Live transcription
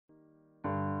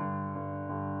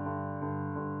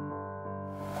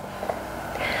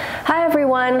Hi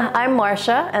everyone, I'm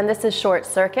Marsha and this is Short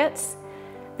Circuits.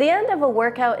 The end of a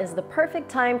workout is the perfect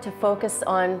time to focus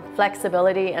on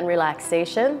flexibility and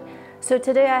relaxation. So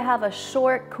today I have a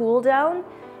short cool down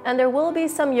and there will be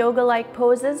some yoga-like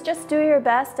poses. Just do your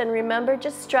best and remember,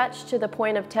 just stretch to the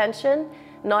point of tension,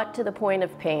 not to the point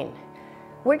of pain.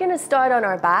 We're going to start on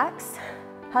our backs,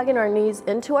 hugging our knees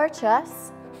into our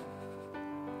chests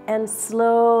and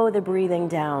slow the breathing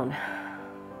down.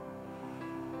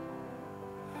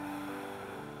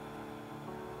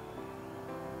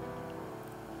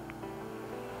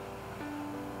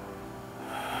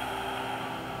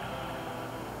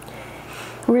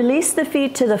 Release the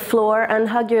feet to the floor and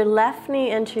hug your left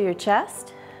knee into your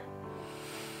chest.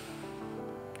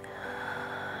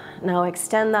 Now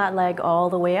extend that leg all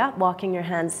the way up, walking your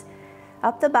hands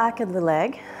up the back of the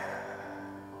leg.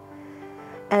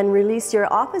 And release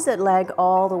your opposite leg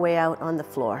all the way out on the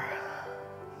floor.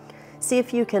 See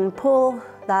if you can pull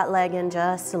that leg in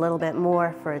just a little bit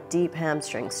more for a deep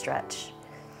hamstring stretch.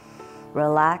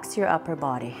 Relax your upper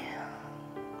body.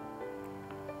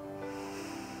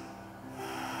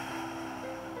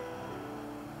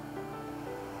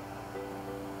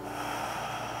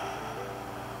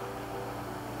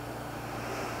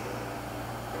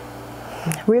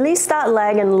 Release that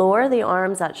leg and lower the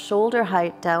arms at shoulder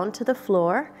height down to the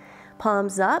floor,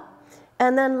 palms up,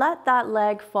 and then let that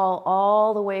leg fall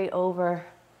all the way over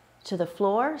to the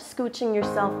floor, scooching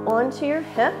yourself onto your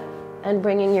hip and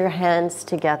bringing your hands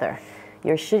together.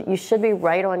 You should be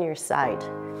right on your side.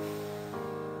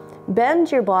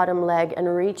 Bend your bottom leg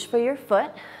and reach for your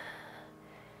foot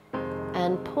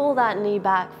and pull that knee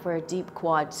back for a deep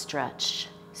quad stretch,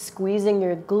 squeezing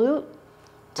your glute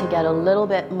to get a little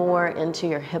bit more into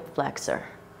your hip flexor.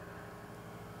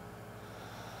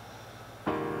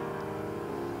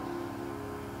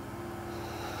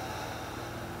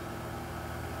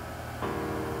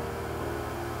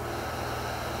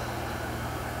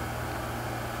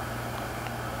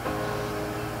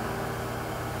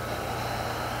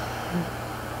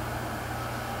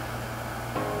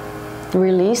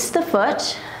 Release the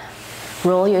foot,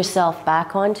 roll yourself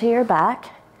back onto your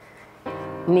back.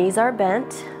 Knees are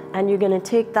bent, and you're going to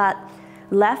take that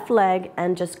left leg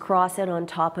and just cross it on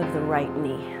top of the right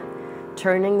knee.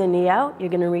 Turning the knee out, you're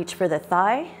going to reach for the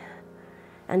thigh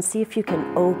and see if you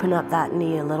can open up that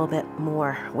knee a little bit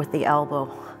more with the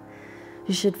elbow.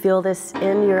 You should feel this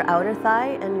in your outer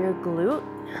thigh and your glute.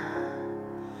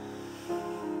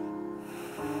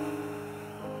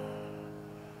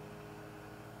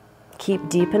 Keep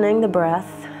deepening the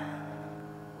breath.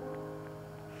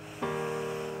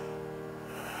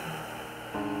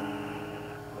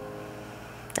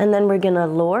 And then we're going to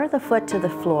lower the foot to the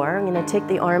floor. I'm going to take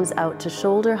the arms out to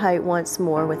shoulder height once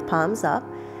more with palms up.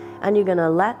 And you're going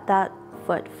to let that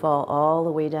foot fall all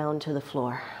the way down to the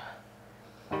floor.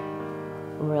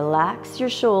 Relax your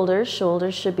shoulders.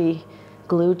 Shoulders should be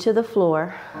glued to the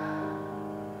floor.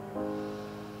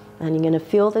 And you're going to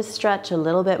feel this stretch a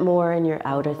little bit more in your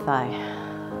outer thigh.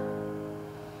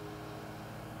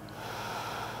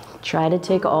 Try to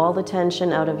take all the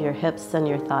tension out of your hips and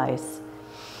your thighs.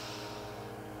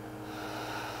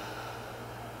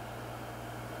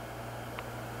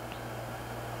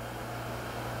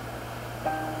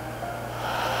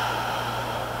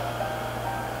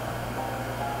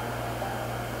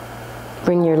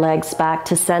 Bring your legs back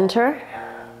to center,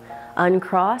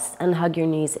 uncross, and hug your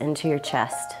knees into your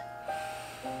chest.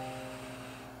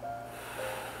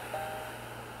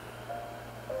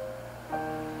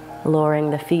 Lowering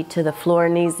the feet to the floor,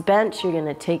 knees bent, you're going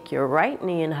to take your right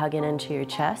knee and hug it into your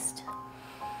chest.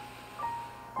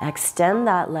 Extend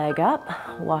that leg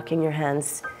up, walking your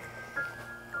hands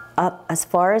up as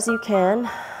far as you can.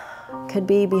 Could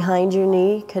be behind your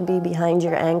knee, could be behind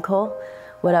your ankle,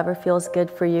 whatever feels good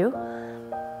for you.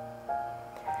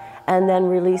 And then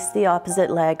release the opposite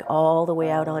leg all the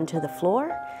way out onto the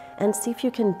floor and see if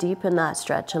you can deepen that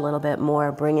stretch a little bit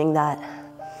more, bringing that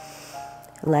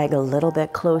leg a little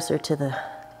bit closer to the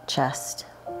chest.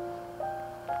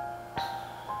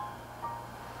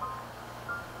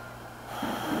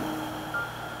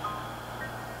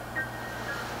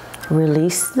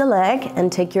 Release the leg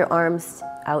and take your arms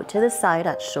out to the side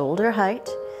at shoulder height.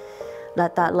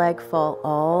 Let that leg fall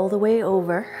all the way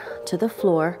over to the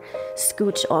floor.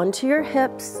 Scooch onto your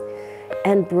hips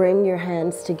and bring your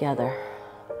hands together.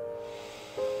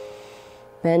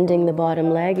 Bending the bottom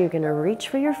leg, you're going to reach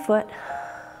for your foot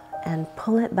and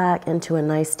pull it back into a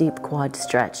nice deep quad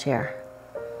stretch here.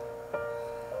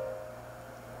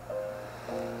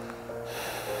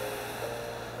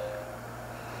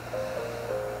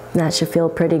 That should feel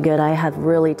pretty good. I have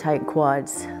really tight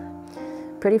quads.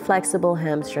 pretty flexible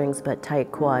hamstrings, but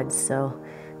tight quads. So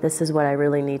this is what I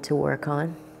really need to work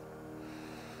on.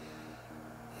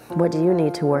 What do you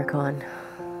need to work on?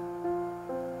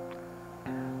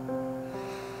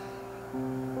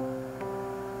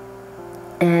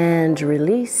 And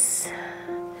release.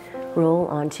 Roll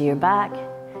onto your back.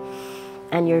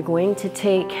 And you're going to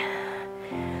take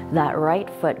that right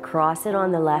foot, cross it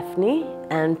on the left knee,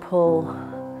 and pull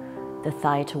the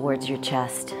thigh towards your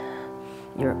chest.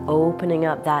 You're opening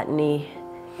up that knee,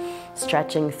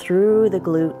 stretching through the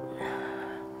glute.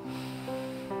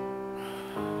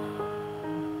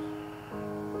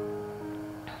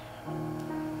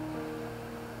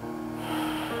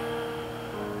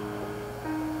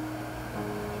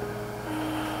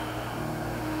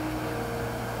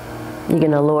 You're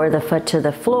going to lower the foot to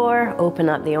the floor, open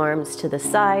up the arms to the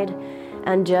side,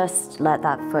 and just let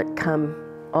that foot come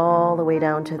all the way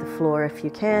down to the floor if you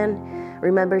can.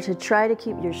 Remember to try to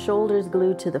keep your shoulders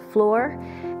glued to the floor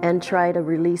and try to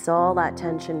release all that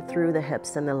tension through the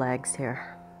hips and the legs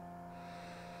here.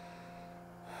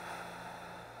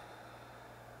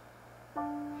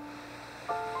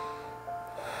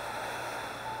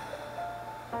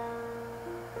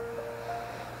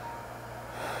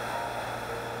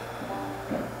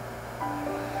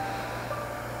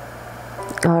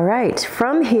 All right,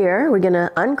 from here, we're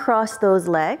gonna uncross those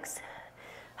legs,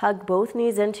 hug both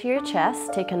knees into your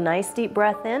chest, take a nice deep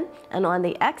breath in, and on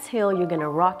the exhale, you're gonna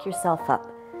rock yourself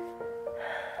up.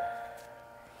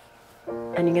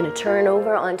 And you're gonna turn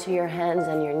over onto your hands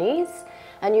and your knees,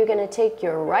 and you're gonna take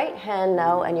your right hand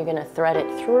now, and you're gonna thread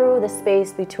it through the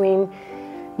space between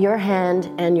your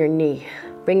hand and your knee.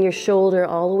 Bring your shoulder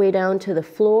all the way down to the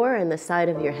floor and the side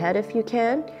of your head if you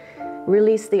can.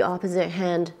 Release the opposite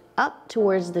hand up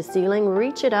towards the ceiling,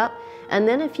 reach it up, and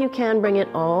then if you can, bring it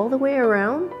all the way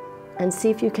around and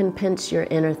see if you can pinch your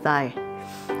inner thigh.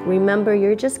 Remember,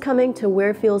 you're just coming to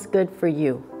where feels good for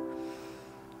you.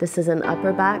 This is an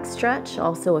upper back stretch,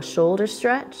 also a shoulder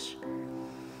stretch.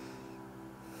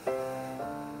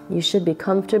 You should be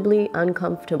comfortably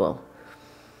uncomfortable.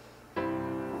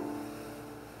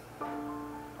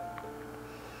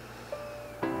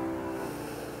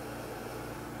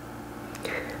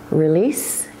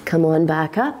 Release. Come on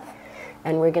back up,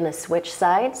 and we're gonna switch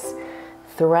sides.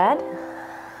 Thread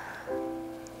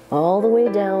all the way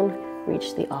down,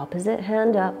 reach the opposite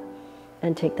hand up,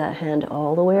 and take that hand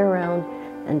all the way around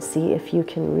and see if you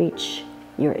can reach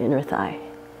your inner thigh.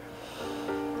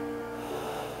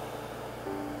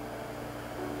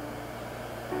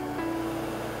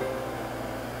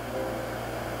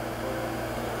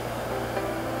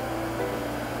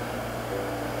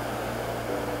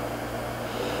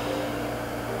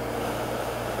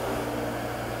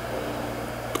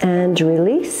 And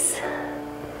release.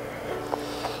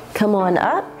 Come on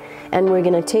up, and we're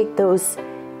gonna take those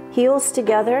heels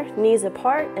together, knees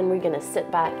apart, and we're gonna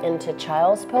sit back into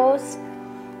child's pose.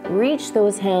 Reach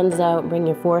those hands out, bring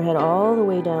your forehead all the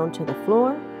way down to the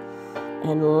floor,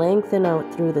 and lengthen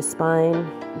out through the spine,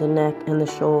 the neck, and the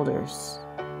shoulders.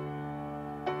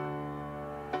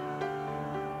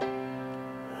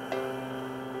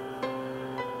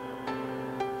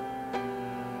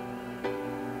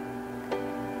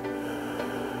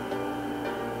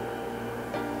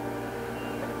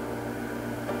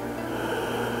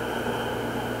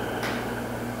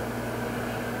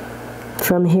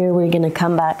 From here, we're gonna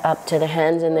come back up to the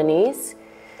hands and the knees.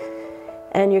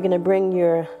 And you're gonna bring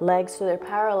your legs so they're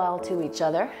parallel to each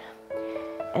other.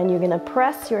 And you're gonna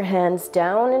press your hands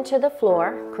down into the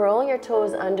floor, curl your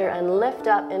toes under, and lift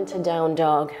up into down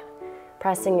dog.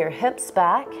 Pressing your hips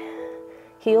back,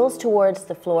 heels towards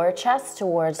the floor, chest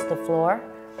towards the floor.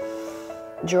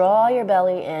 Draw your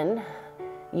belly in.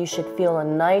 You should feel a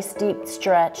nice deep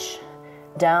stretch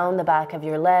down the back of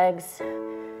your legs,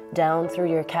 down through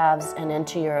your calves and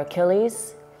into your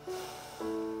Achilles.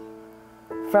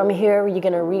 From here, you're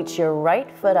gonna reach your right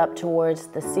foot up towards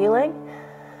the ceiling,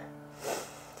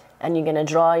 and you're gonna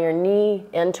draw your knee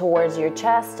in towards your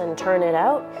chest and turn it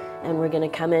out, and we're gonna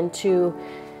come into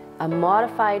a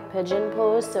modified pigeon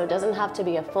pose, so it doesn't have to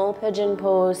be a full pigeon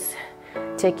pose.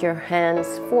 Take your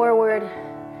hands forward,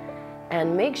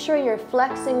 and make sure you're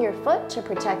flexing your foot to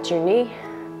protect your knee.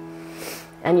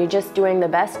 And you're just doing the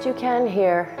best you can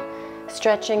here.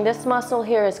 Stretching this muscle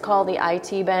here is called the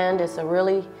IT band. It's a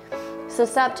really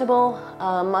susceptible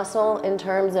muscle in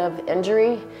terms of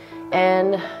injury.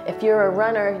 And if you're a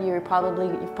runner, you've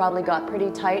probably got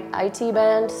pretty tight IT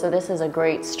band, so this is a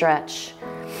great stretch.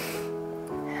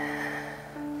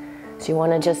 So you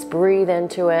want to just breathe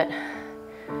into it,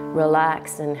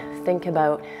 relax, and think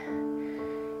about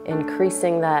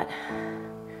increasing that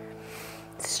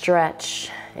stretch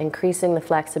increasing the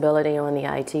flexibility on the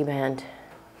IT band,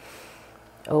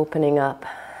 opening up.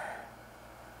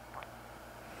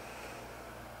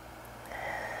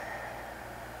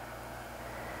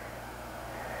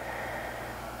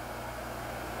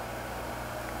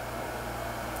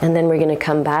 And then we're going to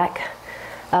come back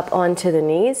up onto the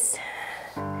knees.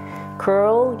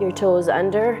 Curl your toes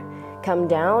under, come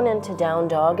down into down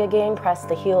dog again, press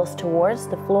the heels towards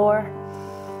the floor,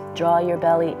 draw your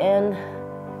belly in,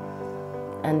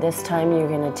 and this time you're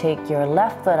going to take your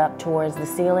left foot up towards the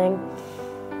ceiling,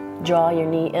 draw your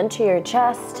knee into your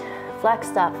chest, flex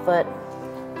that foot,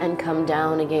 and come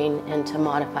down again into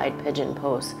modified pigeon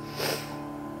pose.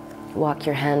 Walk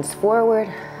your hands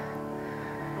forward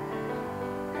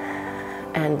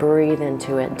and breathe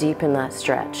into it, deepen that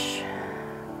stretch.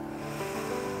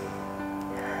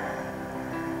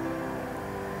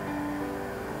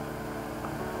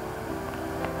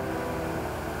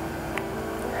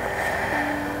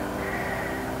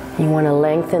 You want to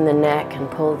lengthen the neck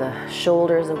and pull the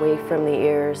shoulders away from the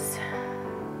ears.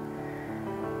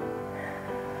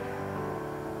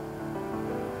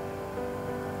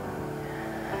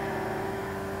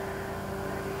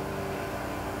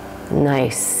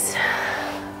 Nice.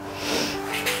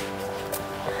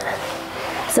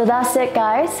 So that's it,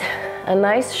 guys. A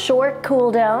nice short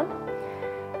cool down.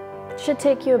 Should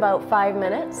take you about 5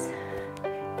 minutes.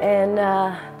 And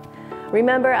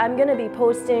remember, I'm going to be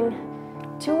posting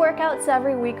 2 workouts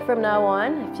every week from now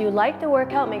on. If you like the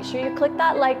workout, make sure you click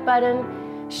that like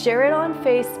button, share it on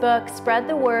Facebook, spread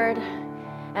the word,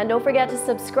 and don't forget to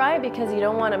subscribe because you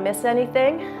don't want to miss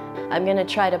anything. I'm going to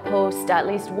try to post at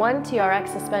least 1 TRX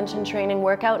suspension training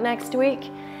workout next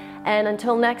week. And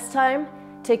until next time,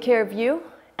 take care of you,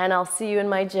 and I'll see you in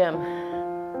my gym.